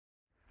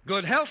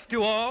Good health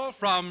to all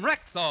from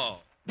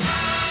Rexall.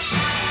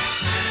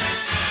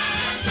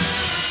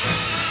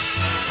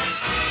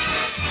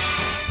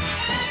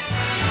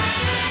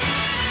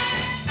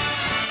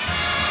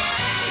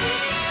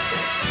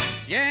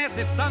 Yes,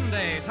 it's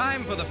Sunday,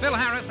 time for the Phil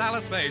Harris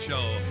Alice Faye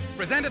Show,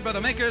 presented by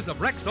the makers of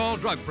Rexall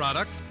Drug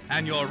Products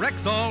and your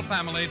Rexall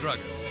family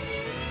druggist.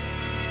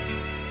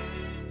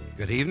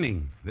 Good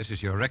evening. This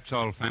is your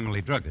Rexall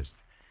family druggist,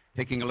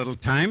 taking a little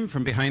time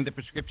from behind the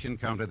prescription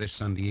counter this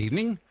Sunday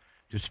evening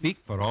to speak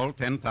for all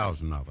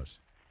 10,000 of us.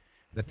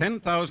 The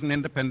 10,000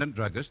 independent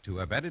druggists who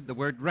have added the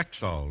word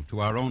Rexall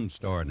to our own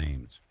store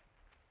names.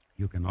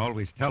 You can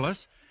always tell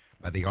us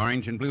by the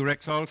orange and blue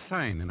Rexall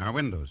sign in our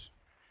windows.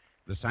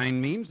 The sign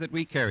means that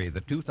we carry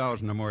the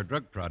 2,000 or more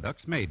drug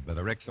products made by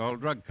the Rexall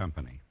Drug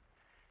Company.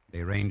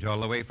 They range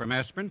all the way from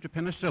aspirin to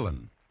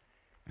penicillin,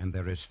 and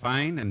they're as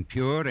fine and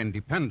pure and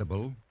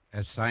dependable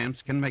as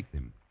science can make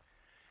them.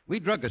 We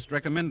druggists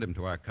recommend them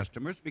to our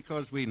customers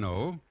because we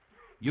know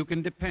you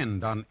can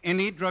depend on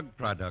any drug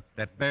product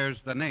that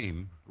bears the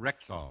name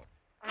Rexall.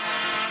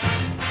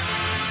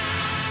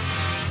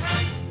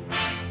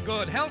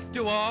 Good health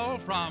to all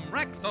from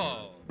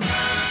Rexall.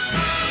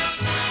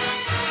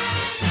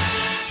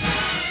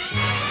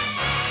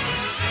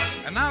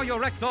 And now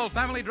your Rexall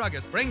family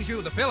druggist brings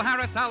you the Phil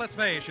Harris Alice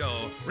Faye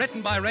Show,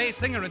 written by Ray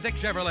Singer and Dick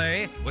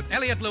Chevrolet, with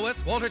Elliot Lewis,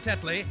 Walter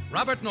Tetley,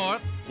 Robert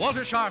North,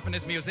 Walter Sharp in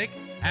his music,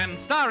 and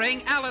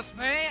starring Alice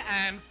Faye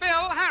and Phil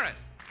Harris.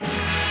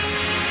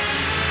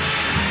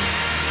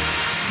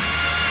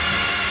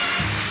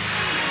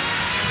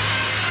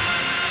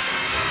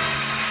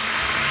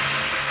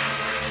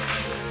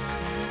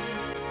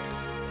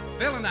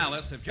 Phil and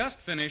Alice have just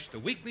finished the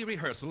weekly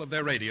rehearsal of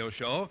their radio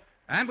show,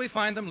 and we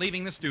find them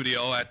leaving the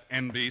studio at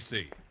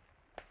NBC.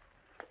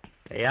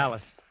 Hey,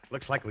 Alice,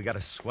 looks like we got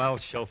a swell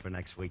show for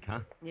next week, huh?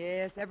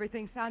 Yes,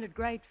 everything sounded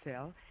great,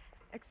 Phil.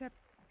 Except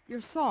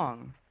your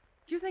song.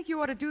 Do you think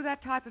you ought to do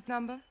that type of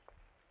number?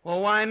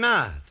 Well, why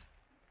not?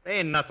 There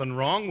ain't nothing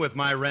wrong with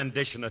my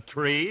rendition of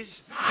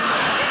Trees.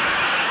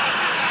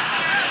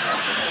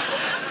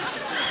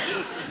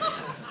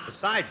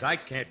 Besides, I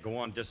can't go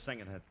on just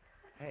singing it.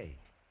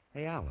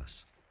 Hey,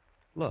 Alice,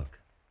 look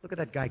at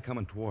that guy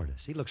coming toward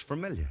us. He looks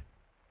familiar.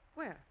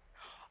 Where?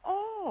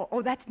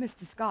 Oh, that's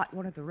Mr. Scott,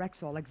 one of the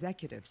Rexall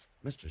executives.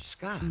 Mr.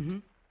 Scott? Mm-hmm.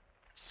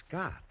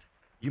 Scott?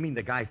 You mean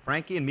the guy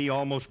Frankie and me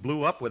almost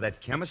blew up with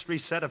that chemistry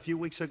set a few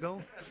weeks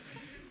ago?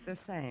 The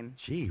same.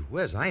 Gee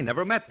whiz, I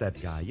never met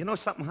that guy. You know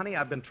something, honey?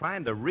 I've been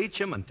trying to reach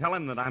him and tell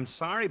him that I'm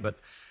sorry, but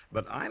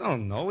I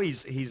don't know.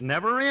 He's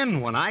never in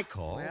when I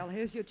call. Well,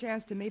 here's your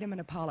chance to meet him and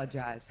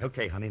apologize.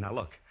 Okay, honey, now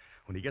look.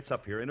 When he gets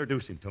up here,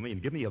 introduce him to me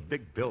and give me a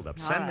big build-up.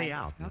 Send me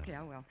out. Okay,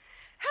 I will.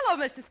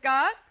 Hello, Mr.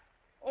 Scott.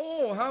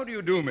 Oh, how do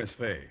you do, Miss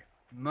Faye?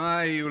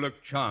 My, you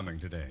look charming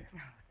today. Oh,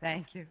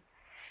 thank you.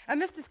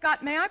 Mr.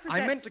 Scott, may I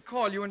present... I meant to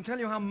call you and tell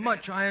you how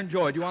much I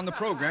enjoyed you on the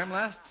program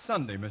last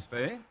Sunday, Miss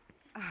Faye.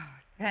 Oh,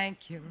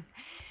 thank you.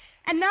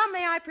 And now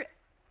may I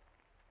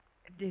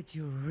Did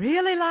you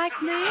really like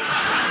me?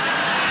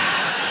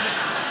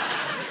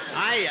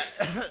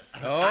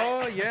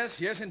 Oh, yes,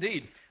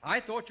 indeed. I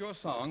thought your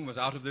song was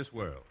out of this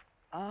world.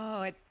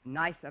 Oh, it's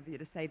nice of you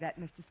to say that,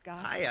 Mr.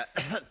 Scott.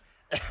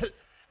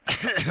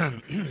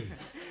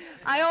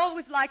 I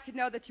always like to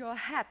know that you're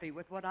happy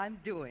with what I'm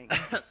doing.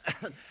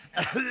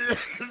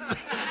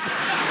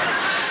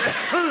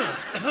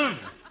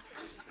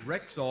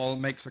 Rexall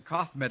makes a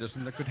cough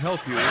medicine that could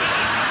help you.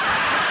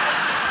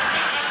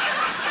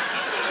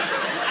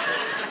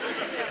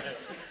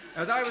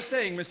 As I was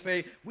saying, Miss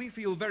Faye, we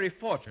feel very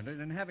fortunate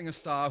in having a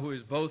star who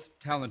is both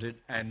talented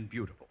and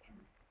beautiful.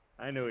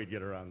 I knew he'd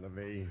get around to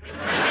me.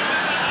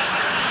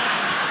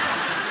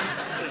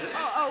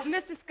 Oh,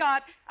 Mr.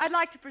 Scott, I'd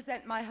like to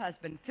present my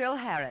husband, Phil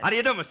Harris. How do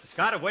you do, Mr.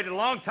 Scott? I've waited a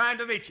long time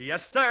to meet you.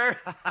 Yes, sir.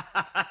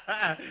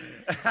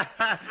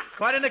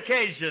 Quite an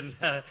occasion,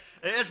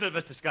 isn't it,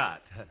 Mr.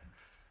 Scott?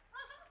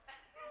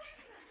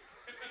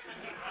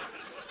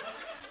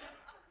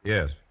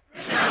 Yes.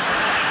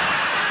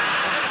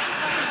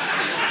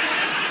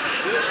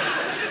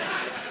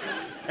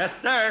 Yes,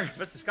 sir.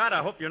 Mr. Scott,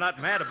 I hope you're not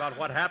mad about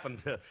what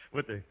happened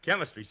with the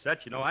chemistry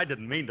set. You know, I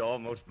didn't mean to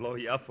almost blow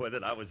you up with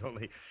it. I was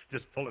only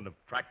just pulling a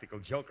practical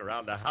joke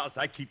around the house.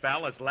 I keep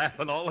Alice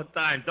laughing all the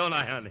time, don't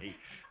I, honey?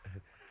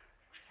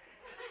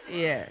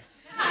 Yes.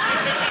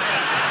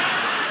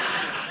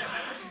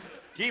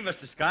 Gee,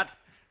 Mr. Scott,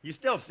 you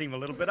still seem a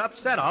little bit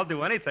upset. I'll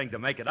do anything to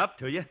make it up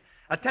to you.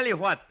 I tell you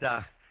what,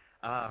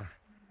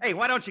 hey,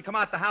 why don't you come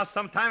out the house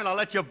sometime and I'll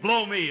let you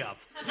blow me up?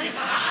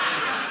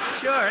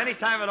 Sure, any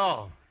time at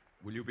all.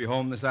 Will you be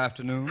home this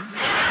afternoon?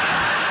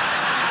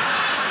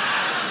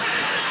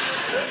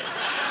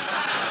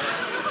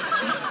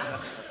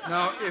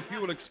 Now, if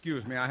you will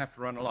excuse me, I have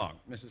to run along.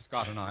 Mrs.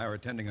 Scott and I are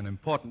attending an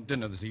important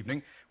dinner this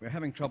evening. We're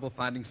having trouble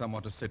finding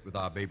someone to sit with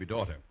our baby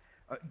daughter.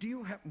 Do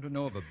you happen to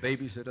know of a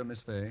babysitter,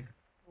 Miss Faye?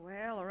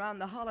 Well, around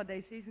the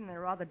holiday season,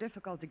 they're rather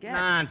difficult to get.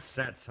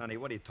 Nonsense, honey.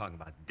 What are you talking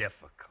about,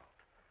 difficult?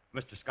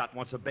 Mr. Scott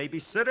wants a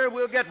babysitter.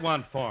 We'll get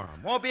one for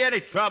him. Won't be any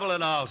trouble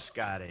at all,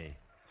 Scotty.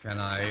 Can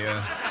I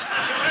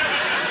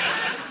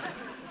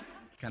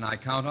Can I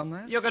count on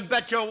that? You can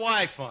bet your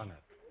wife on it.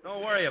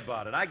 Don't worry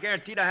about it. I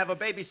guarantee to have a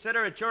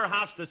babysitter at your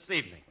house this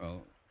evening.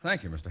 Well,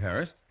 thank you, Mr.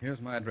 Harris. Here's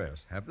my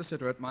address. Have the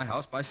sitter at my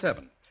house by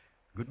 7.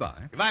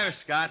 Goodbye. Goodbye, Miss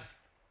Scott.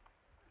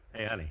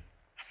 Hey, honey.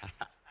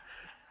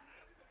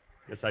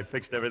 Guess I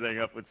fixed everything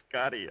up with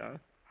Scotty, huh?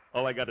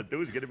 All I got to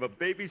do is get him a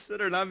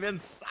babysitter, and I'm in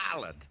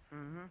solid.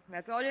 Mm-hmm.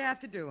 That's all you have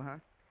to do, huh?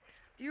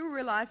 Do you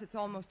realize it's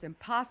almost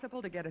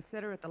impossible to get a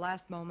sitter at the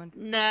last moment?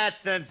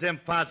 Nothing's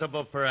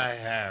impossible for a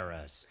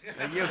Harris.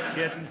 Are you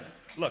kidding?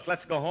 Look,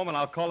 let's go home, and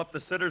I'll call up the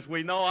sitters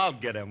we know. I'll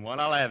get him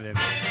one. I'll have him.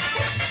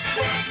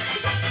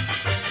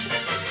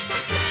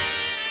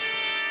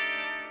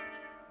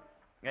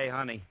 Hey,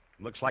 honey,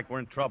 looks like we're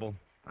in trouble.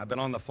 I've been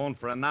on the phone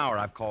for an hour.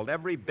 I've called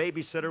every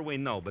babysitter we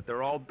know, but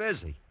they're all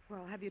busy.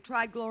 Well, have you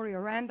tried Gloria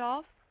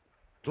Randolph?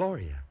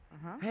 Gloria?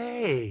 Uh-huh.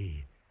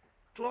 Hey,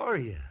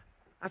 Gloria.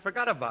 I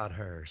forgot about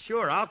her.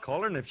 Sure, I'll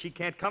call her, and if she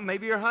can't come,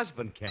 maybe your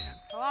husband can.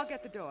 Oh, I'll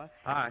get the door.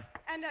 All right.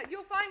 And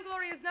you'll find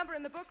Gloria's number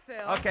in the book,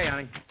 Phil. Okay,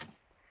 honey.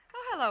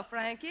 Oh, hello,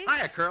 Frankie.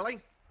 Hiya,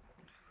 Curly.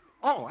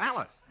 Oh,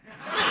 Alice.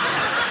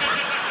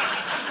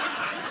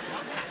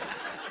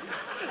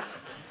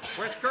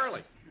 Where's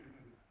Curly?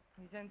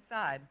 He's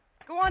inside.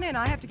 Go on in.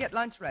 I have to get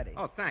lunch ready.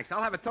 Oh, thanks.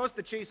 I'll have a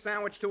toasted cheese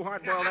sandwich, 2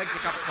 hard-boiled eggs, a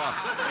cup of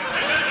coffee.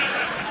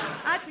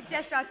 I'd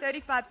suggest our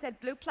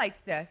 35-cent blue plate,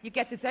 sir. You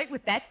get dessert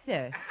with that,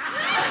 sir.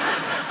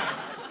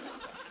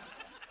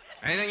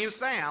 Anything you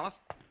say, Alice.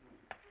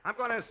 I'm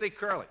going to see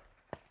Curly.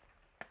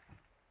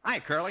 Hi,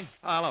 Curly.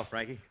 Oh, hello,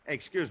 Frankie. Hey,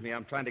 excuse me.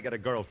 I'm trying to get a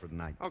girl for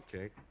tonight.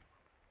 Okay.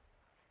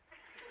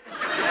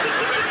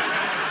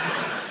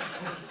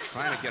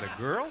 Trying to get a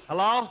girl?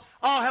 Hello?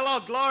 Oh, hello,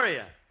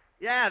 Gloria.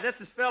 Yeah, this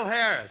is Phil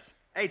Harris.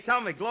 Hey,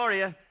 tell me,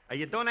 Gloria, are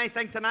you doing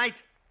anything tonight?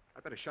 I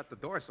better shut the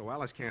door so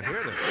Alice can't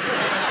hear this.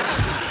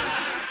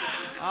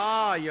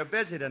 Oh, you're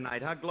busy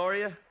tonight, huh,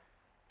 Gloria?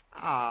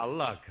 Oh,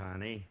 look,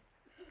 honey.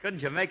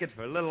 Couldn't you make it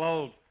for little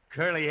old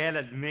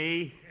curly-headed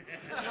me?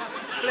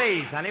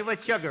 Please, honey,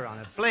 with sugar on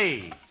it,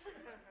 please.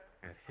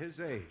 At his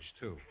age,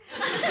 too.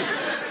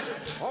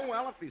 Oh,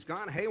 well, if he's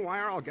gone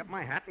haywire, I'll get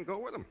my hat and go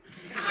with him.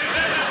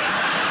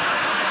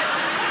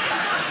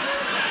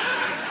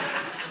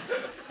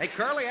 Hey,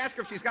 Curly, ask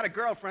her if she's got a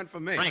girlfriend for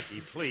me.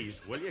 Frankie, please,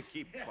 will you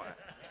keep quiet?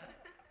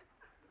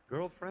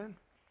 Girlfriend?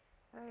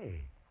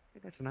 Hey,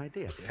 that's an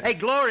idea. Yeah. Hey,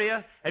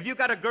 Gloria, have you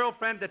got a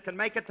girlfriend that can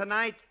make it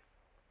tonight?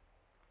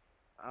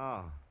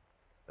 Oh,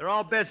 they're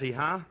all busy,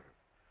 huh?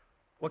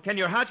 Well, can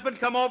your husband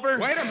come over?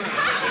 Wait a minute.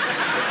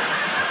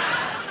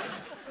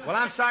 Well,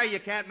 I'm sorry you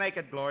can't make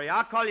it, Gloria.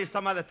 I'll call you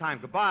some other time.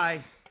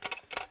 Goodbye.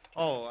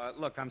 Oh,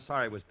 look, I'm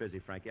sorry I was busy,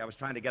 Frankie. I was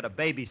trying to get a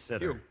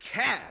babysitter. You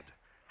cad.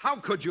 How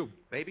could you?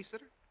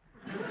 Babysitter?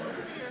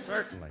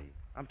 Certainly.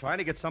 I'm trying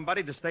to get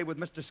somebody to stay with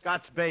Mr.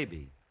 Scott's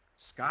baby.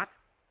 Scott?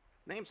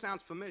 Name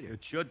sounds familiar.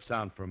 It should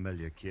sound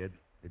familiar, kid.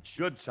 It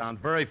should sound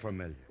very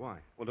familiar. Why?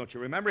 Well, don't you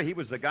remember he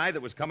was the guy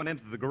that was coming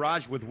into the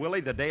garage with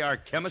Willie the day our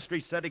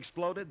chemistry set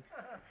exploded?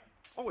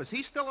 Oh, is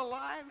he still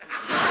alive?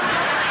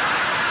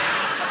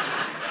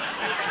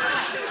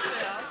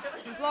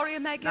 Can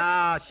Gloria make it?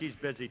 Nah, she's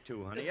busy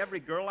too, honey.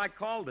 Every girl I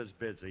called is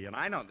busy, and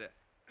I know that.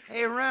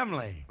 Hey,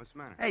 Remley. What's the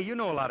matter? Hey, you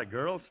know a lot of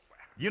girls.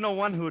 You know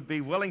one who would be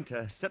willing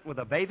to sit with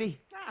a baby?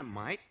 I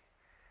might.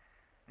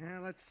 Yeah,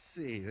 let's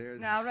see. There's...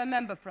 Now,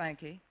 remember,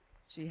 Frankie,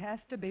 she has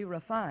to be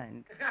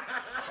refined.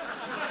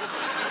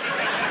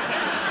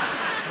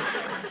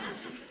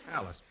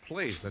 Alice,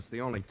 please. That's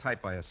the only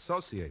type I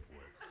associate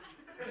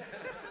with.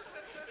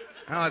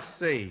 Now, let's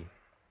see.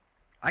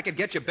 I could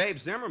get you Babe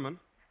Zimmerman.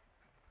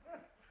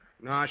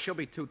 No, she'll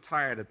be too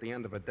tired at the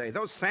end of a day.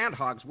 Those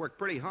sandhogs work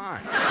pretty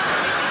hard.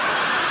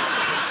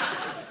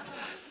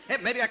 Hey,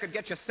 maybe I could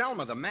get you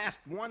Selma, the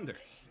Masked Wonder.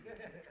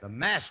 The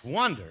Masked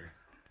Wonder?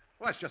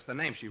 Well, that's just the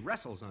name she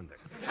wrestles under.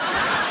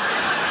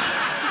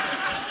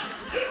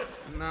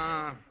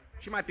 No,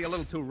 she might be a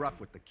little too rough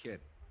with the kid.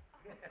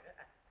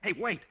 Hey,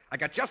 wait. I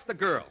got just the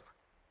girl.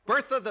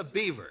 Bertha the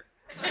Beaver.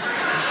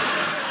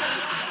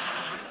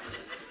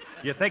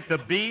 You think the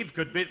Beeve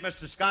could be at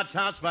Mr. Scott's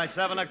house by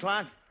 7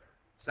 o'clock?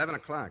 7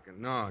 o'clock.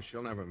 No,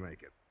 she'll never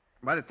make it.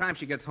 By the time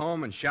she gets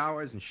home and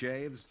showers and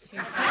shaves...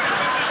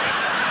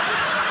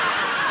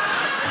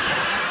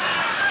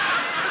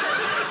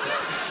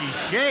 She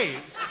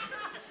shaves?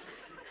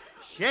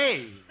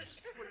 Shaves?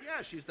 Well,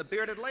 yeah, she's the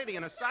bearded lady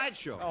in a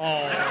sideshow.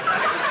 Oh.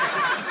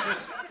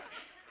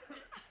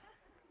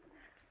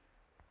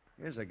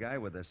 Here's a guy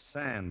with a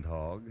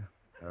sandhog,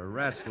 a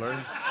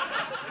wrestler,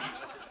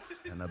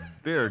 and a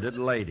bearded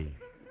lady.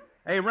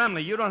 Hey,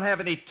 Remley, you don't have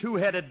any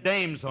two-headed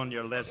dames on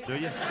your list, do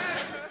you?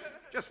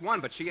 Just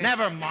one, but she ain't...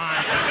 Never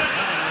mind.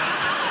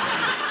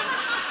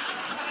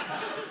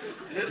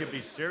 Can't you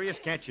be serious?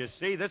 Can't you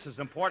see? This is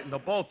important to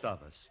both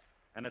of us.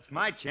 And it's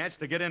my chance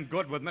to get in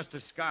good with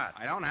Mr. Scott.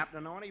 I don't happen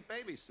to know any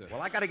babysitters.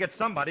 Well, I got to get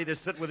somebody to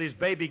sit with his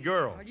baby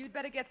girl. Well, you'd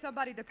better get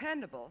somebody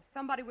dependable,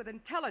 somebody with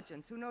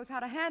intelligence who knows how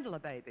to handle a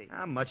baby.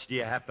 How much do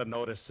you have to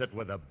know to sit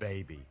with a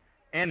baby?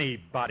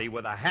 Anybody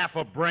with a half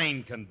a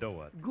brain can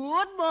do it.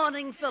 Good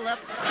morning, Philip.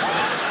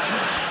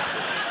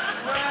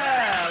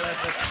 Well,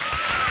 if it's...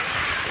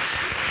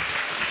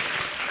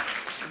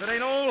 If it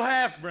ain't old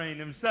half-brain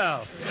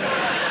himself.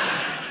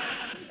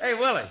 Hey,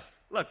 Willie.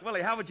 Look,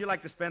 Willie, how would you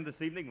like to spend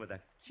this evening with a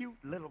cute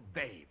little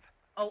babe?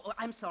 Oh,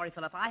 I'm sorry,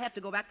 Philip. I have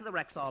to go back to the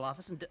Rexall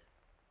office and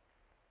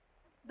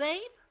Babe?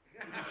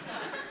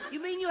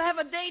 You mean you have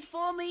a date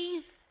for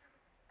me?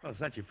 Well,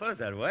 since you put it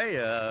that way,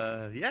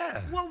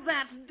 yeah. Well,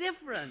 that's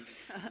different.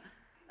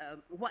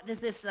 What does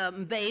this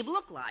babe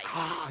look like?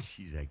 Ah,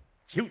 she's a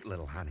cute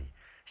little honey.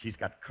 She's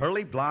got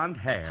curly blonde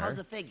hair. How's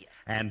the figure?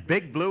 And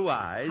big blue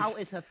eyes. How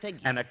is her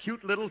figure? And a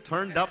cute little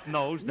turned-up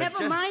nose.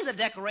 Never mind the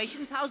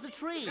decorations. How's the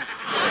tree?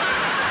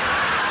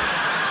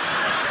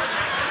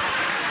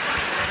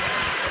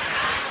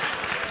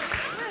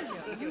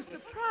 William, you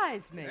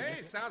surprised me.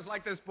 Hey, sounds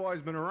like this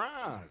boy's been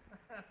around.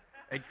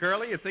 Hey,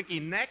 Curly, you think he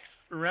necks?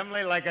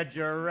 Remley like a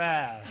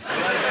giraffe.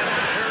 Like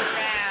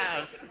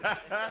a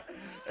giraffe.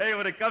 Hey,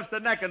 when it comes to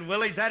necking,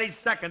 Willie's had his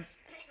seconds.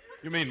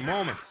 You mean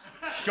moments?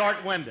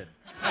 Short-winded.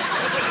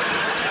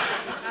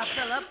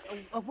 Philip,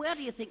 where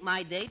do you think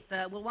my date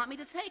will want me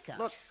to take her?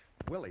 Look,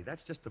 Willie,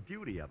 that's just the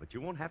beauty of it.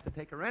 You won't have to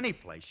take her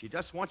anyplace. She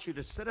just wants you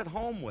to sit at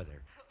home with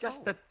her.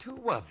 Just the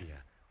two of you.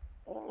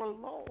 All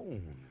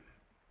alone.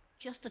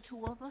 Just the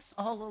two of us,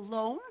 all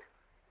alone?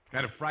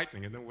 Kind of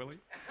frightening, isn't it, Willie?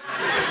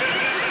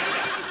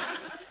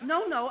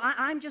 No,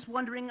 I'm just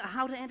wondering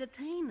how to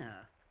entertain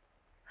her.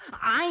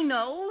 I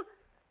know.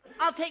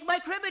 I'll take my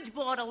cribbage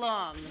board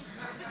along.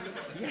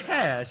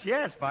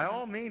 Yes, by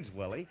all means,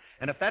 Willie.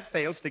 And if that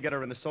fails to get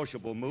her in a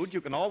sociable mood,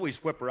 you can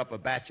always whip her up a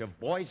batch of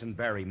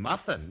boysenberry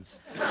muffins.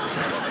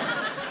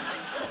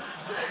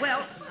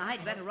 Well,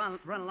 I'd better run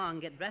along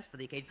and get dressed for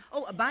the occasion.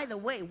 Oh, by the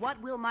way, what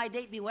will my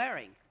date be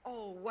wearing?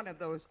 Oh, one of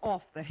those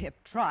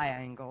off-the-hip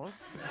triangles.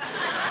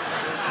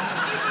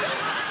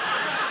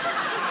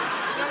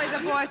 Billy,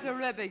 the boys are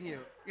ribbing you.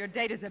 Your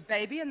date is a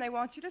baby, and they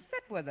want you to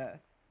sit with her.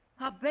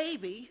 A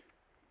baby?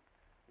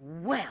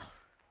 Well.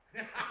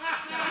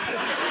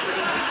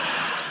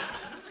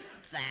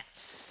 That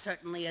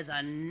certainly is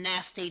a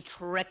nasty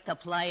trick to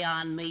play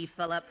on me,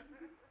 Philip.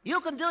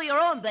 You can do your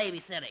own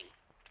babysitting.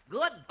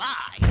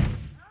 Goodbye.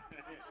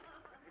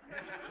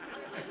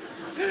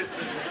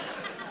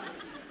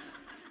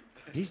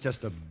 He's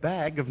just a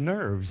bag of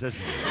nerves,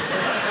 isn't he?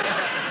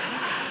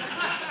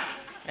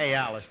 Hey,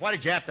 Alice, why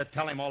did you have to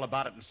tell him all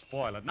about it and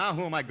spoil it? Now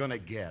who am I going to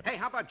get? Hey,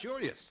 how about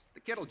Julius?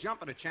 The kid'll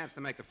jump at a chance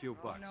to make a few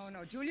bucks. Oh,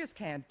 no, Julius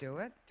can't do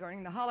it.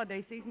 During the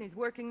holiday season, he's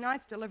working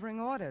nights delivering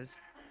orders.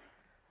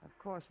 Of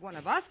course, one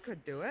of us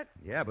could do it.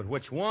 Yeah, but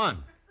which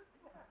one?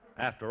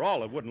 After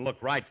all, it wouldn't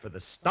look right for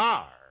the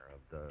star of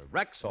the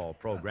Rexall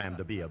program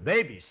to be a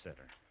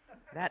babysitter.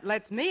 That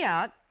lets me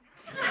out.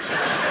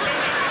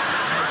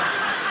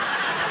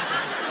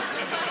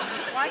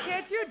 Why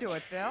can't you do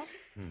it, Phil?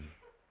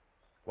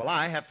 Well,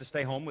 I have to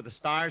stay home with the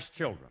star's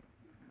children.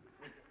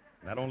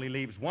 That only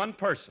leaves one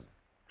person.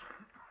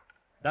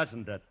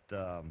 Doesn't it,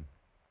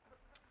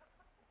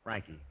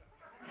 Frankie?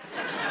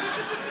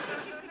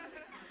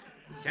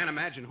 Can't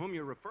imagine whom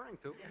you're referring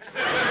to.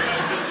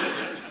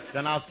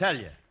 Then I'll tell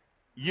you.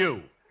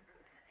 You.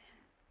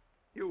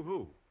 You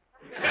who?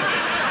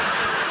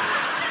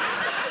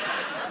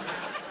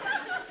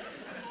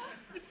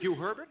 Hugh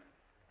Herbert?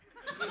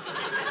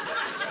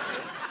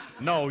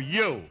 No,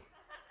 you.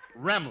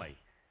 Remley.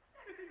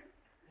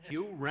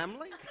 Hugh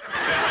Remley?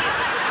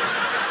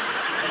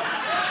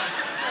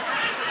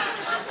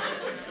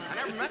 I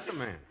never met the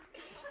man.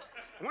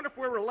 I wonder if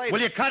we're related.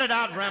 Will you cut it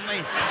out,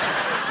 Remley?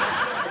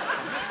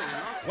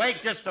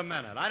 Wait just a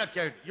minute. I don't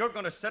care. You're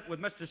going to sit with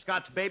Mr.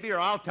 Scott's baby, or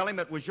I'll tell him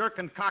it was your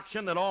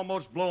concoction that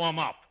almost blew him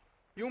up.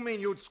 You mean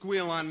you'd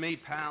squeal on me,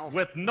 pal?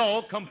 With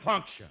no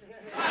compunction.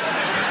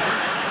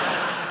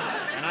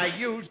 And I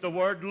use the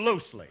word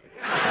loosely.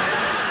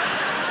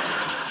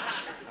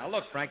 Now,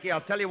 look, Frankie,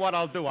 I'll tell you what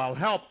I'll do. I'll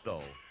help,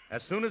 though.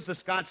 As soon as the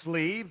Scotts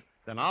leave,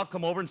 then I'll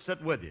come over and sit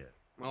with you.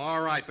 Well,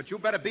 all right, but you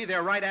better be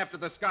there right after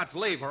the Scotts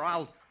leave, or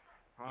I'll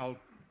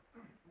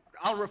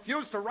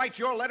refuse to write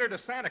your letter to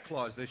Santa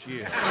Claus this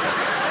year.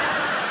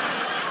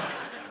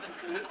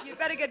 You'd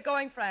better get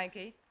going,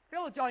 Frankie.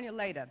 Phil will join you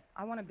later.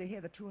 I want him to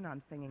hear the tune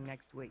I'm singing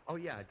next week. Oh,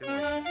 yeah, I do.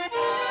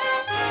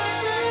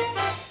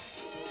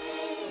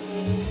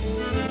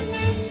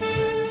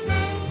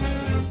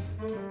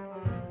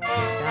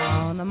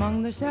 Down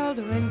among the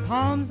sheltering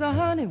palms,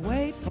 honey,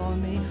 wait for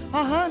me.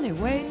 Honey,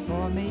 wait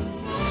for me.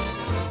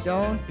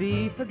 Don't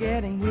be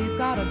forgetting we've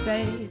got a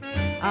date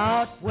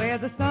out where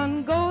the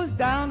sun goes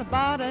down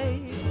about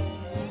 8.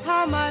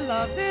 How my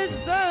love is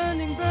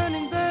burning,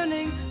 burning,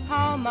 burning.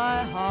 How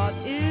my heart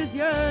is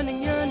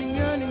yearning, yearning,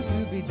 yearning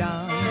to be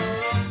down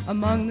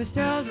among the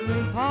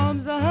sheltering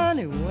palms,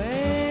 honey,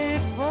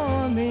 wait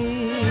for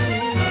me.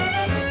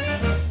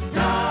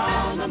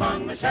 Down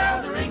among the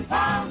sheltering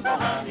palms, oh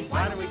honey,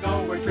 why don't we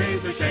go where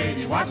trees are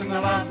shady, watching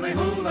the lovely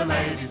hula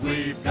ladies?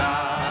 We've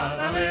got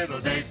a little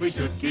date we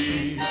should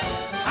keep,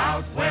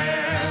 out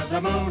where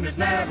the moon is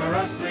never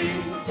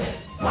asleep.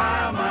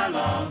 While my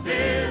love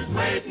is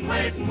waiting,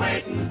 waiting,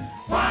 waiting,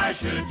 why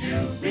should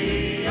you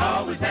be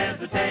always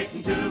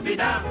hesitating to be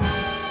down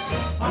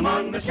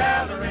among the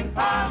sheltering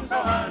palms,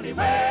 oh honey,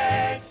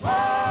 wait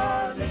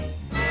for me.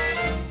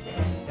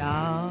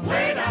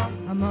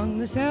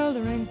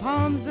 sheltering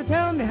palms. So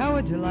tell me, how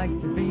would you like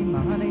to be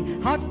my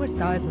honey? Hot where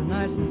skies are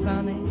nice and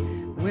sunny.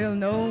 We'll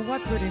know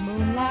what pretty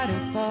moonlight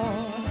is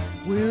for.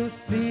 We'll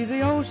see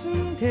the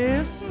ocean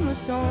kissing the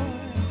shore.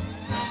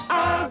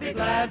 I'll be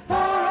glad for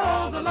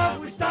all the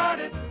love we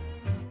started.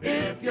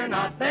 If you're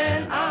not,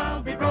 then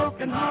I'll be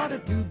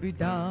broken-hearted to be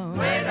down,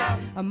 way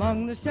down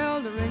among the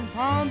sheltering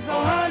palms.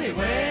 Oh, honey,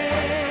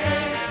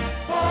 wait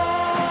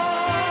for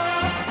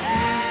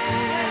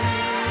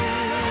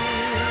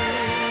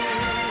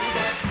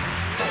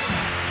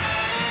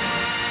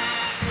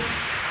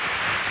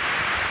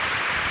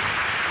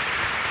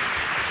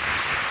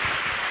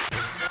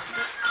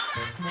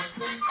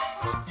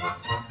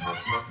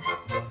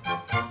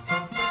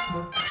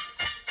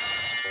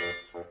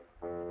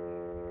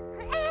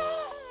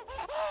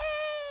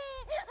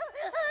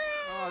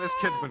This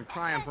kid's been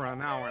crying for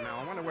an hour now.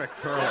 I wonder where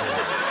Curly is.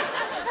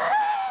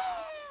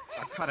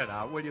 Now, cut it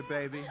out, will you,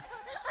 baby?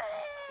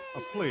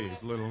 Oh, please,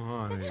 little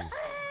honey.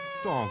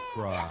 Don't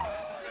cry.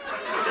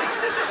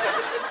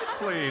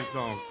 Please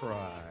don't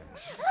cry.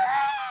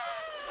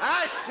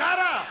 Ah, shut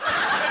up!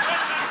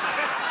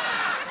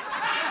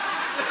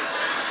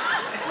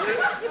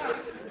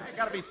 You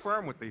gotta be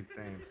firm with these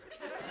things.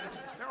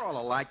 They're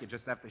all alike. You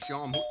just have to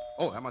show them who...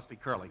 Oh, that must be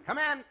Curly. Come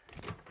in.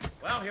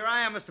 Well, here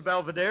I am, Mr.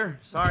 Belvedere.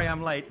 Sorry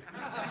I'm late.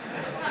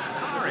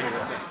 Sorry, you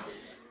say.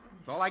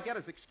 All I get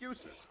is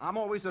excuses. I'm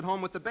always at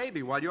home with the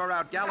baby while you're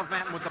out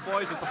gallivanting with the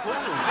boys at the pool.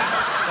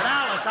 But,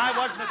 Alice, I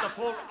wasn't at the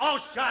pool. Oh,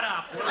 shut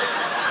up!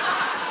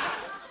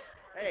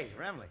 Hey,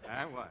 Remley.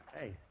 What?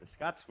 Hey, the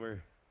Scots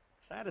were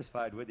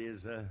satisfied with you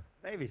as a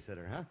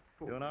babysitter, huh?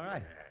 Doing all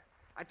right.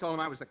 I told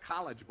him I was a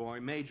college boy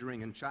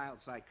majoring in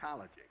child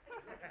psychology.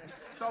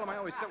 Told him I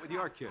always sit with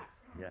your kids.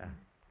 Yeah.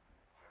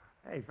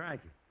 Hey,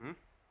 Frankie. Hmm?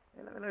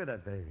 Hey, let me look at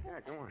that baby.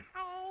 Yeah, go on.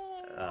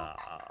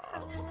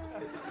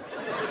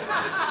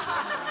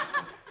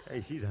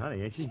 Hey, she's a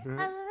honey, ain't she?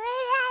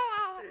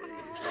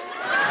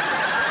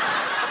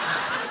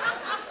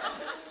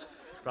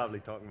 Probably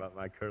talking about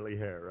my curly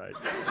hair, right?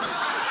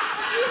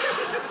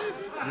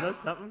 You know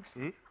something?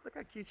 Look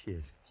how cute she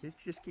is. She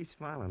just keeps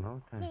smiling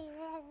all the time.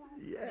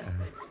 Yeah.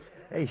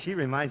 Hey, she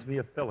reminds me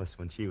of Phyllis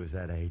when she was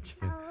that age.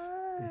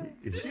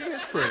 She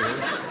is pretty.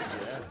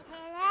 Yeah.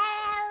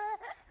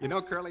 You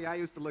know, Curly, I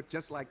used to look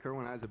just like her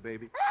when I was a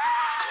baby.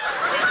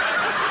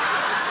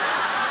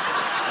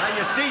 Now,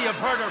 you see, you've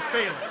hurt her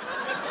feelings.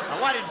 Now,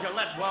 why didn't you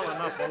let well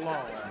enough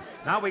alone?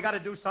 Now, we got to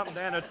do something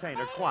to entertain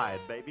her.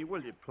 Quiet, baby.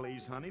 Will you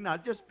please, honey? Now,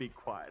 just be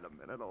quiet a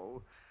minute.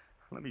 Oh,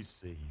 let me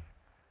see.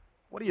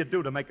 What do you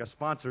do to make a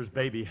sponsor's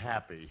baby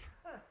happy?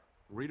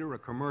 Read her a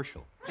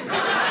commercial. Hey,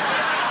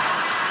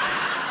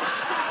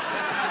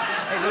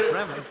 look,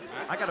 Remley,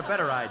 I got a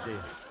better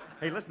idea.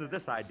 Hey, listen to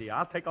this idea.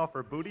 I'll take off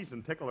her booties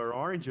and tickle her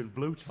orange and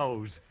blue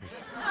toes.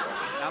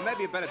 Now,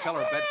 maybe you better tell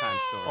her a bedtime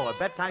story. Oh, a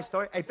bedtime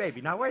story? Hey,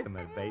 baby, now wait a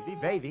minute, baby.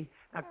 Baby.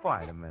 Now,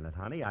 quiet a minute,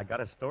 honey. I got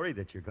a story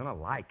that you're going to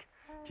like.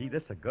 Gee,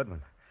 this is a good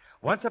one.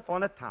 Once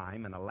upon a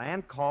time, in a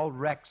land called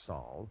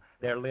Rexall,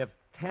 there lived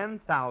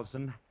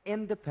 10,000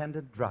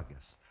 independent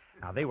druggists.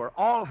 Now, they were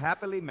all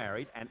happily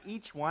married, and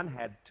each one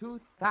had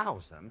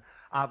 2,000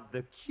 of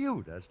the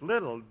cutest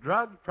little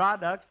drug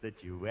products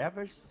that you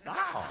ever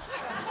saw.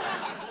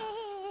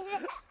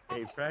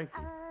 Hey,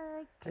 Frankie.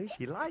 Hey,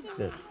 she likes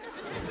it.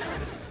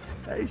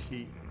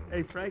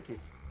 Hey, Frankie.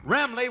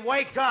 Remley,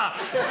 wake up!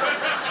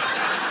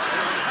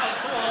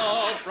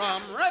 Hello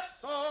from Rexall.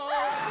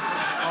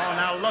 Oh,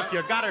 now, look,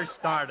 you got her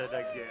started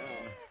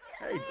again.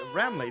 Hey,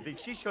 Remley,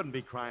 she shouldn't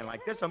be crying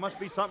like this. There must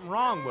be something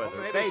wrong with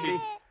her. Maybe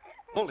baby.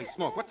 Holy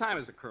smoke. What time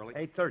is it, Curly?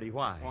 8:30.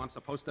 Why? Oh, I'm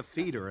supposed to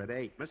feed her at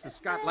 8. Mrs.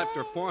 Scott left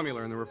her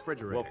formula in the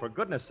refrigerator. Well, for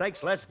goodness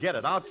sakes, let's get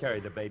it. I'll carry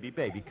the baby.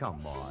 Baby,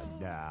 come on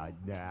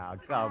now,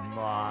 come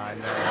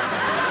on.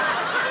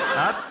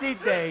 Upsy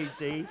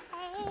daisy.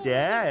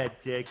 That's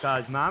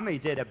because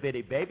Mommy's at a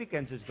bitty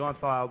babykins is going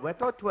for a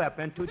little trip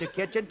into the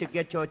kitchen to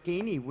get your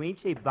teeny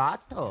weensy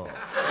bottle.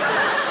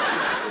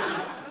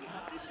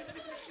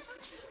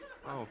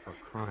 Oh, for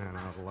crying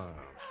out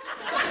loud.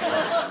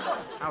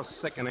 How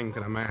sickening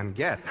can a man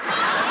get?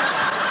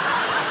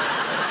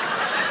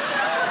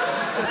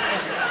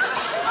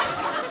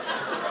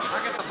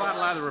 I'll get the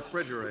bottle out of the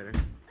refrigerator.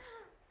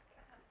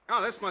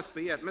 Oh, this must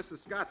be it. Mrs.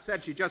 Scott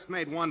said she just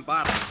made one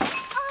bottle.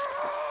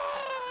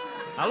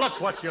 Now, look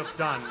what you've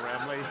done,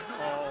 Remley.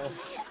 Oh.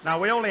 Now,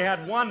 we only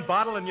had one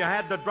bottle and you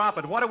had to drop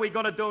it. What are we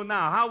going to do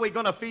now? How are we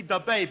going to feed the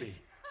baby?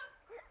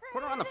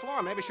 Put her on the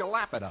floor. Maybe she'll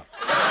lap it up.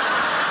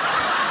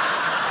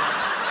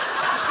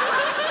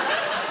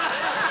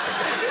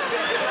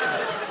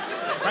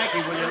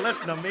 Frankie, will you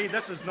listen to me?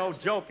 This is no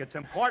joke. It's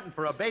important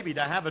for a baby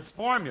to have its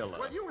formula.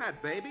 Well, you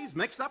had babies.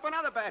 Mix up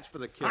another batch for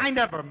the kids. I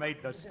never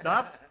made the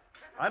stuff.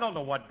 I don't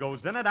know what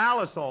goes in it.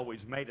 Alice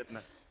always made it.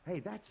 Hey,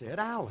 that's it,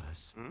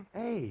 Alice.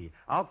 Hey,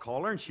 I'll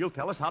call her and she'll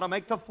tell us how to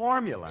make the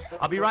formula.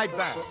 I'll be right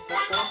back.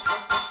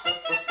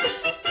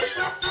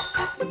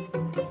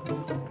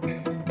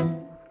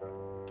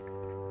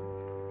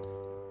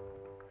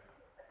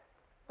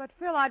 But,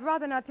 Phil, I'd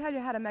rather not tell you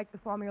how to make the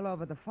formula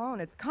over the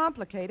phone. It's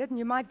complicated, and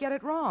you might get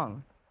it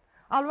wrong.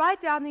 I'll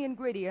write down the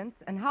ingredients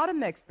and how to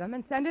mix them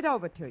and send it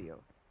over to you.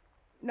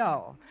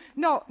 No,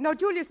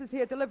 Julius is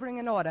here delivering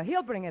an order.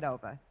 He'll bring it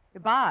over.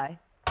 Goodbye.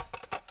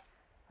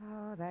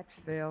 Oh, that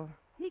Phil.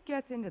 He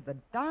gets into the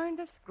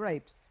darndest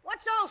scrapes.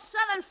 What's old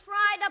Southern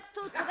Fried up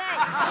to today?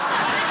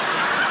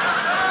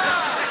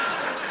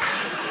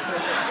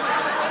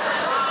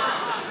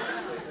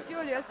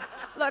 Julius,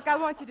 look, I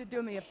want you to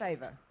do me a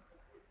favor.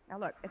 Now,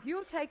 look, if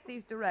you'll take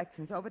these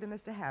directions over to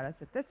Mr. Harris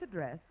at this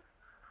address,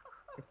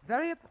 it's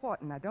very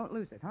important. Now, don't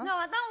lose it, huh? No,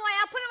 don't worry.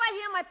 I'll put it right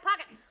here in my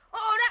pocket.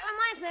 Oh, that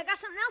reminds me. I got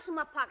something else in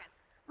my pocket.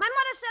 My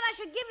mother said I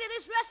should give you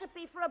this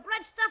recipe for a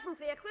bread stuffing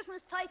for your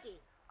Christmas turkey.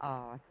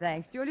 Oh,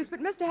 thanks, Julius, but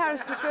Mr. Harris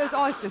prefers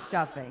oyster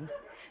stuffing.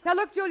 Now,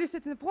 look, Julius,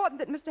 it's important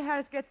that Mr.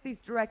 Harris gets these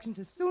directions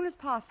as soon as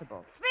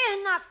possible.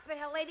 Fear not,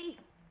 fair lady.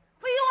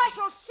 For you I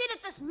shall see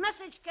that this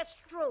message gets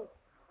through.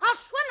 I'll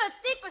swim the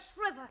deepest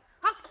river.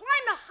 I'll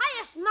climb the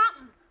highest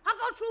mountain. I'll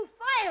go through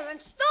fire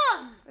and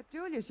storm. But,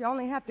 Julius, you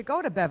only have to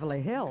go to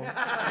Beverly Hills.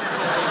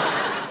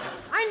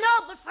 I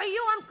know, but for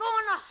you, I'm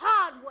going the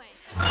hard way.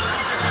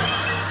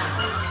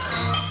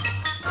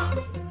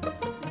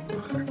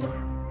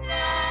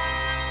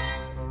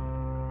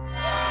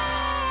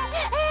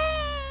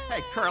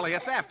 Hey, Curly,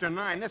 it's after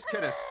 9. This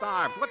kid is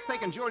starved. What's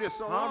taking Julius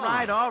so long?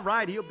 All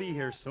right. He'll be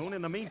here soon.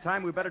 In the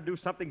meantime, we better do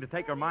something to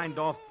take our mind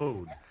off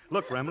food.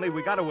 Look, Remley,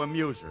 we got to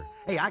amuse her.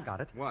 Hey, I got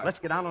it. What? Let's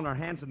get down on our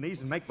hands and knees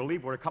and make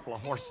believe we're a couple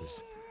of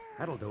horses.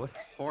 That'll do it.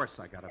 Horse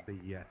I gotta be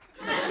yet.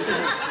 All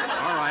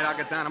right, I'll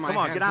get down on my Come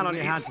hands on, get down and on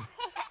your knees. hands.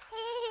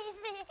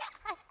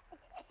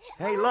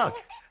 Hey, look.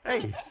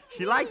 Hey,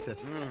 she likes it.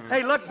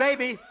 Hey, look,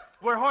 baby.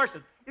 We're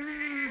horses. Oh,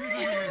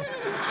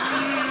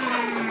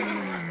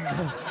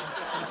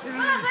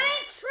 that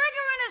ain't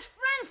Trigger and his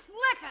friend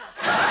Flicker.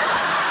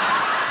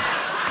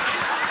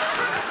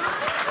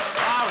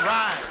 All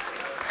right.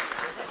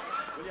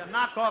 Will you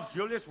knock off,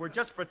 Julius? We're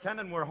just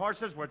pretending we're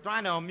horses. We're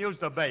trying to amuse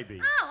the baby.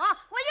 Oh,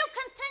 well, you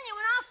continue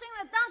and I'll sing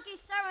the donkey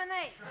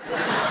serenade.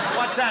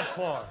 What's that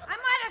for? I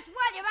might as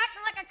well. You're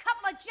acting like a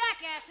couple of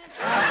jackasses.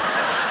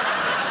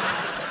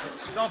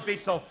 Don't be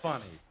so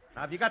funny.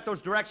 Now, have you got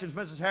those directions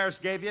Mrs. Harris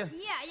gave you? Yeah, I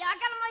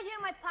got them right here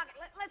in my pocket.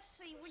 Let's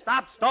see.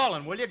 Stop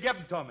stalling, will you? Give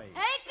them to me.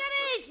 Take it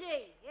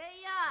easy. Here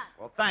you are.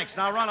 Well, thanks.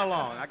 Now run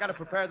along. I got to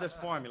prepare this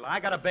formula. I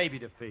got a baby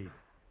to feed.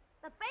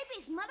 The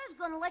baby's mother's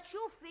going to let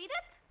you feed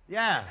it?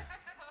 Yeah.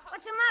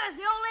 What's the matter? Has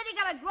the old lady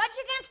got a grudge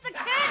against the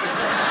kid?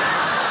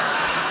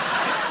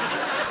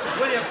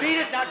 Will you feed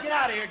it? Now get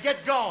out of here.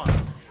 Get going.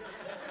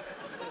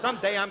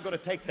 Someday I'm going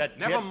to take that kid.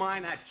 Never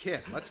mind that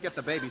kid. Let's get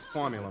the baby's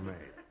formula made.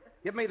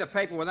 Give me the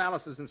paper with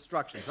Alice's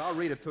instructions. I'll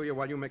read it to you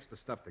while you mix the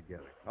stuff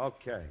together.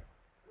 Okay.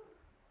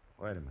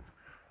 Wait a minute.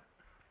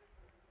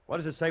 What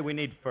does it say we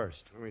need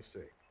first? Let me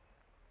see.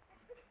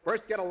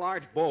 First, get a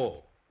large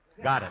bowl.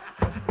 Got it.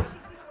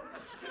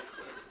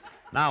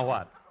 Now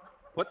what?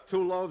 Put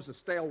 2 loaves of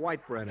stale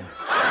white bread in it.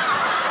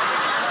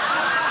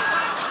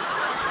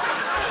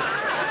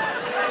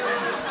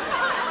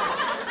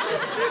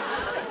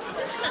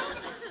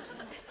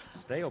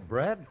 Stale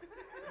bread?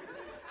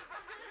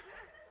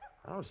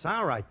 That don't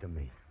sound right to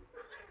me.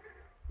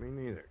 Me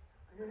neither.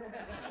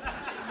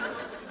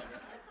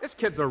 This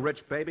kid's a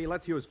rich baby.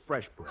 Let's use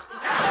fresh bread.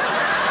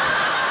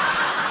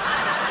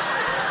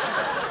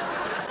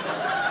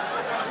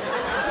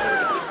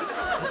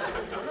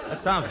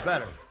 That sounds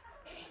better.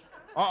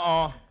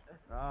 Uh-oh.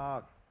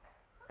 Oh,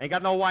 ain't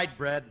got no white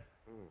bread.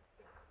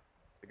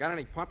 You got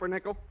any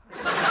pumpernickel?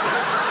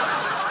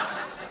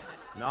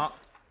 No.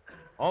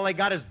 All they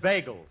got is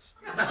bagels.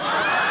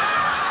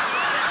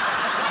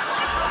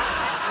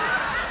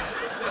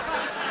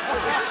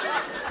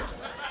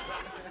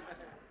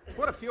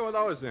 Put a few of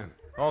those in.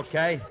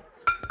 Okay.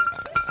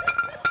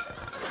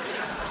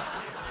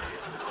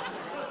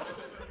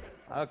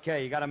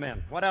 Okay, you got them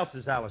in. What else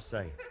does Alice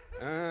say?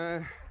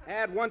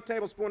 Add 1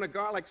 tablespoon of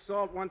garlic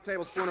salt, 1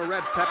 tablespoon of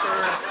red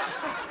pepper,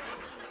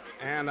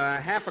 and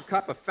half a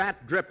cup of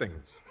fat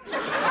drippings.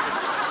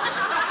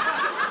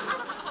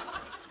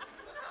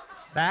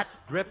 Fat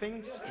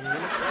drippings?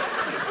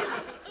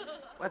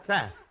 What's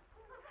that?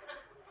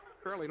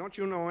 Curly, don't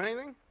you know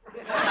anything?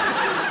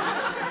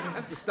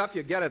 That's the stuff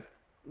you get at...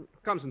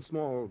 Comes in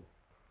small...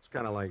 It's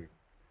kind of like...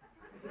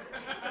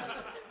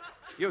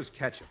 Use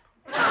ketchup.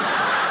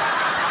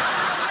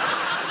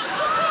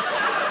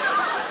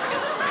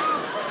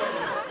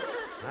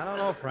 I don't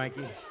know,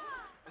 Frankie.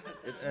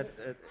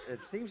 It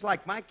seems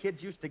like my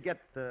kids used to get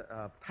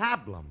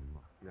pablum.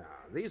 No,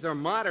 these are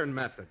modern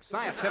methods,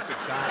 scientific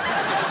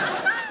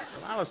guys.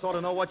 Well, Alice ought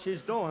to know what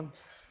she's doing.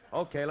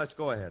 Okay, let's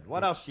go ahead.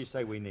 What else she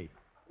say we need?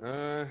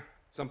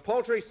 Some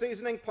poultry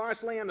seasoning,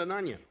 parsley, and an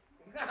onion.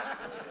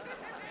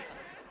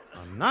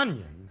 An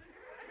onion?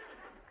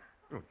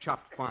 Oh,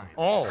 chopped fine.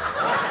 Oh.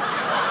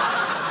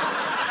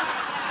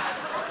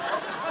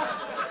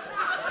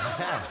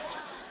 Yeah.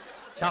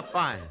 Chopped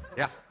fine.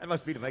 Yeah. That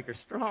must be to make her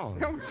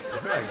strong.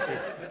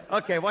 Oh,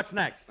 Okay, what's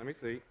next? let me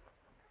see.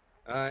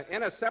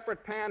 In a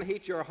separate pan,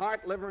 heat your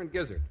heart, liver, and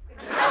gizzard.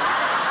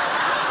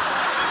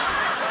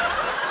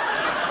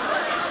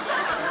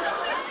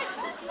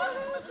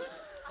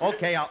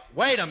 Okay,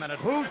 wait a minute.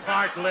 Who's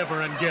heart,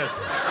 liver, and gizzard?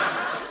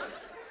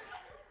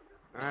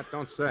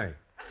 Don't say.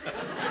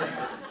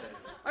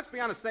 Let's be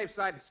on the safe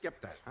side and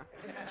skip that, huh?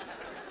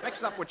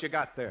 Mix up what you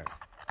got there.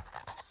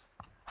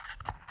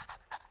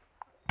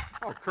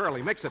 Oh,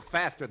 Curly, mix it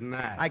faster than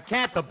that. I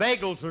can't. The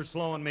bagels are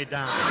slowing me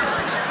down.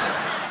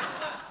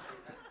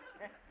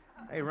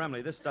 Hey,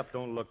 Remley, this stuff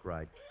don't look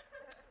right.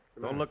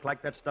 Don't look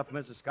like that stuff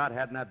Mrs. Scott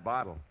had in that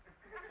bottle.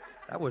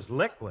 That was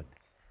liquid.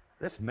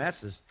 This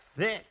mess is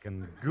thick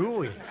and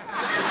gooey.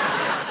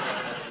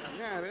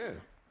 Yeah, it is.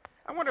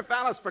 I wonder if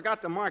Alice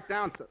forgot to mark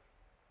down some...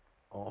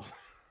 Oh.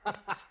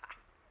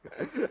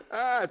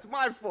 It's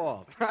my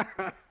fault.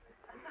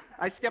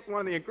 I skipped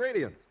one of the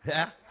ingredients.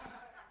 Yeah?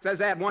 It says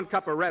add 1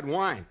 cup of red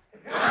wine.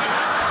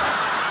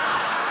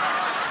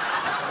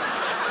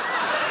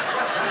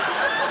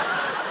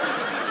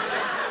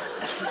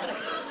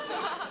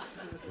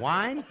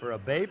 Wine for a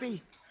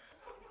baby?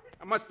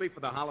 It must be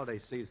for the holiday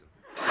season.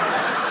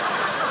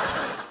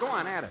 Go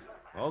on, add it.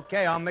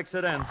 Okay, I'll mix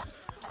it in.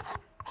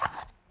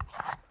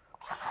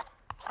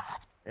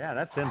 Yeah,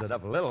 that thinned it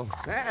up a little.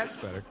 Yeah, that's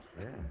better.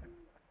 Yeah.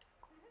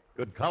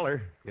 Good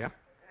color. Yeah?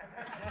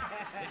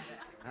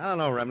 I don't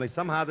know, Remley.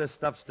 Somehow this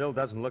stuff still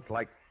doesn't look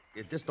like...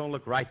 It just don't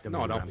look right to me.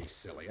 No, don't Remley. be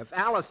silly. If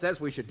Alice says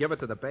we should give it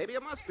to the baby,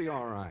 it must be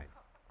all right.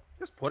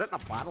 Just put it in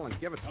a bottle and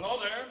give it to... Hello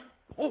there.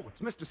 Oh, it's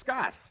Mr.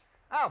 Scott.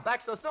 Oh,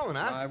 back so soon,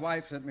 huh? My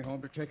wife sent me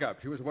home to check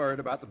up. She was worried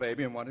about the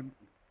baby and wanted...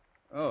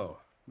 Oh,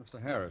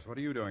 Mr. Harris, what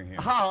are you doing here?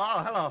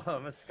 Oh, hello,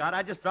 Miss Scott.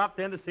 I just dropped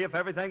in to see if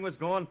everything was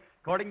going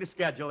according to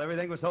schedule.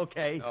 Everything was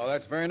okay. Oh,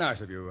 that's very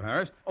nice of you,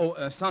 Harris.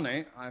 Oh,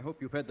 Sonny, I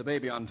hope you fed the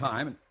baby on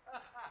time. And...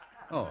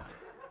 Oh,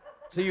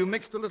 so you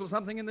mixed a little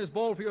something in this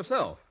bowl for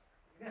yourself.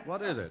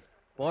 What is it?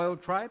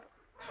 Boiled tripe?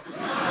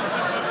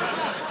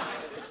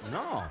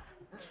 No.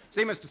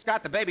 See, Mr.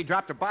 Scott, the baby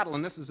dropped a bottle,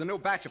 and this is a new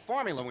batch of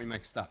formula we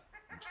mixed up.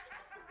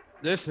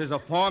 This is a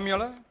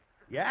formula?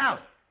 Yeah.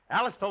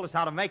 Alice told us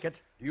how to make it.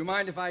 Do you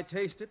mind if I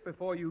taste it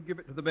before you give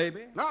it to the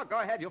baby? No, go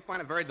ahead. You'll find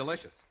it very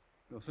delicious.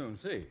 You'll soon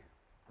see.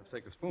 Let's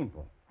take a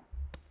spoonful.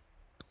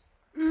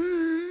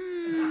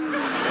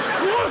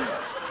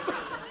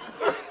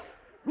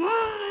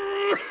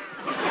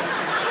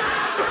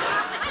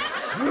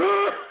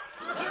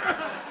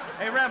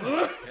 Hey,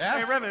 Remley. Yeah?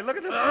 Hey, Remley, look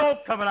at the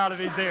smoke coming out of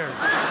his ears.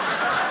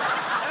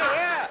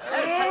 Yeah.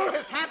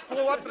 His hat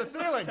flew up to the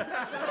ceiling.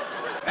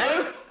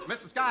 Hey,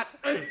 Mr. Scott.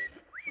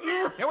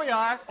 Here we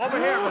are. Over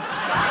here, Mr.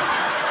 Scott.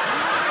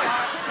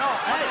 No,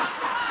 hey.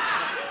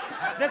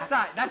 This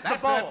side. That's the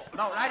bowl. it.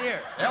 No, right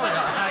here. There we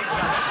are.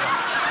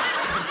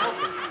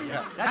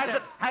 Yeah.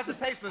 How's it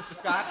taste, Mr.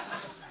 Scott?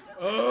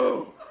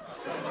 Oh,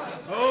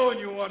 and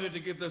you wanted to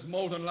give this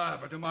molten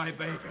lava to my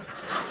baby.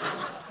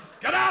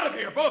 Get out of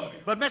here, both of you.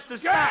 But Mr.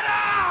 Scott. Get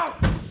out!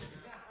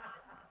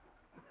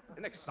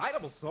 An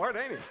excitable sort,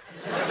 ain't he?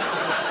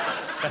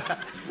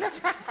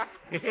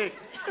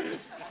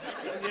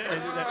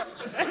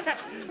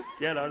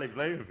 Can't hardly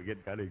blame him for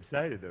getting kind of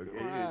excited,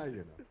 okay? Well, you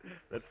know.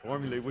 That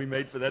formula we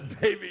made for that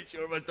baby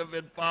sure must have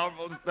been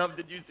powerful stuff.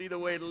 Did you see the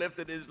way it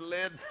lifted his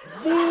lid?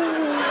 Come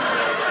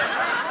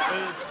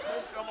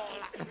on.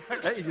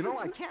 Hey, you know,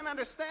 I can't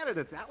understand it.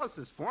 It's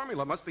Alice's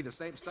formula. Must be the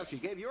same stuff she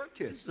gave your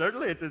kids.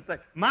 Certainly it's the same.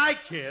 My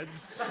kids?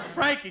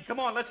 Frankie, come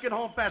on, let's get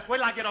home fast. Wait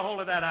till I get a hold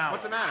of that owl.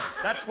 What's the matter?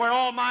 That's where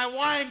all my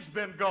wine's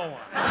been going.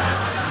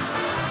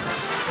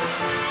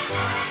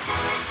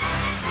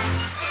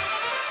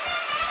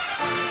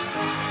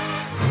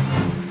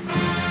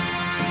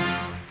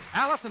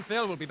 Alice and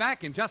Phil will be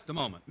back in just a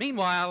moment.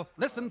 Meanwhile,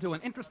 listen to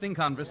an interesting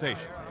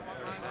conversation.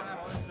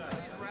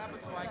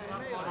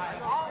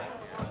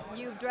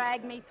 You've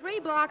dragged me 3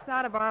 blocks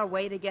out of our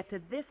way to get to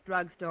this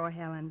drugstore,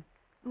 Helen.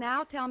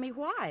 Now tell me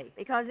why.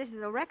 Because this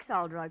is a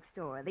Rexall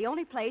drugstore, the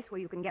only place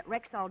where you can get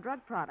Rexall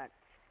drug products.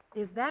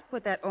 Is that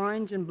what that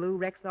orange and blue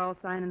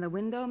Rexall sign in the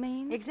window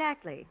means?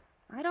 Exactly.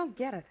 I don't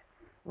get it.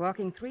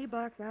 Walking 3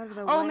 blocks out of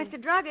the Oh, way... Mr.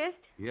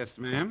 Druggist, Yes,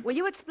 ma'am? will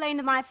you explain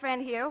to my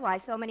friend here why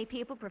so many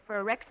people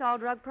prefer Rexall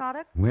drug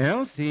products?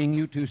 Well, seeing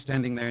you two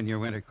standing there in your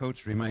winter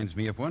coats reminds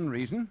me of one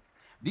reason.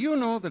 Do you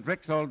know that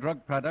Rexall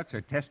drug products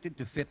are tested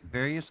to fit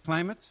various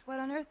climates? What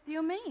on earth do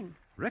you mean?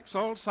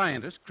 Rexall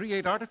scientists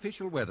create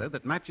artificial weather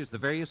that matches the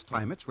various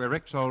climates where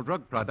Rexall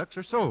drug products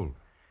are sold.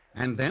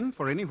 And then,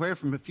 for anywhere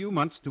from a few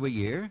months to a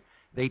year,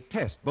 they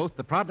test both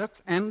the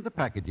products and the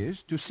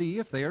packages to see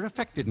if they are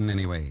affected in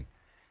any way.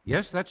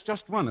 Yes, that's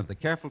just one of the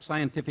careful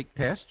scientific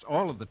tests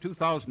all of the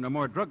 2,000 or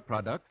more drug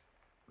products.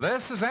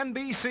 This is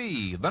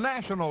NBC, the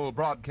national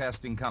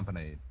broadcasting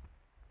company.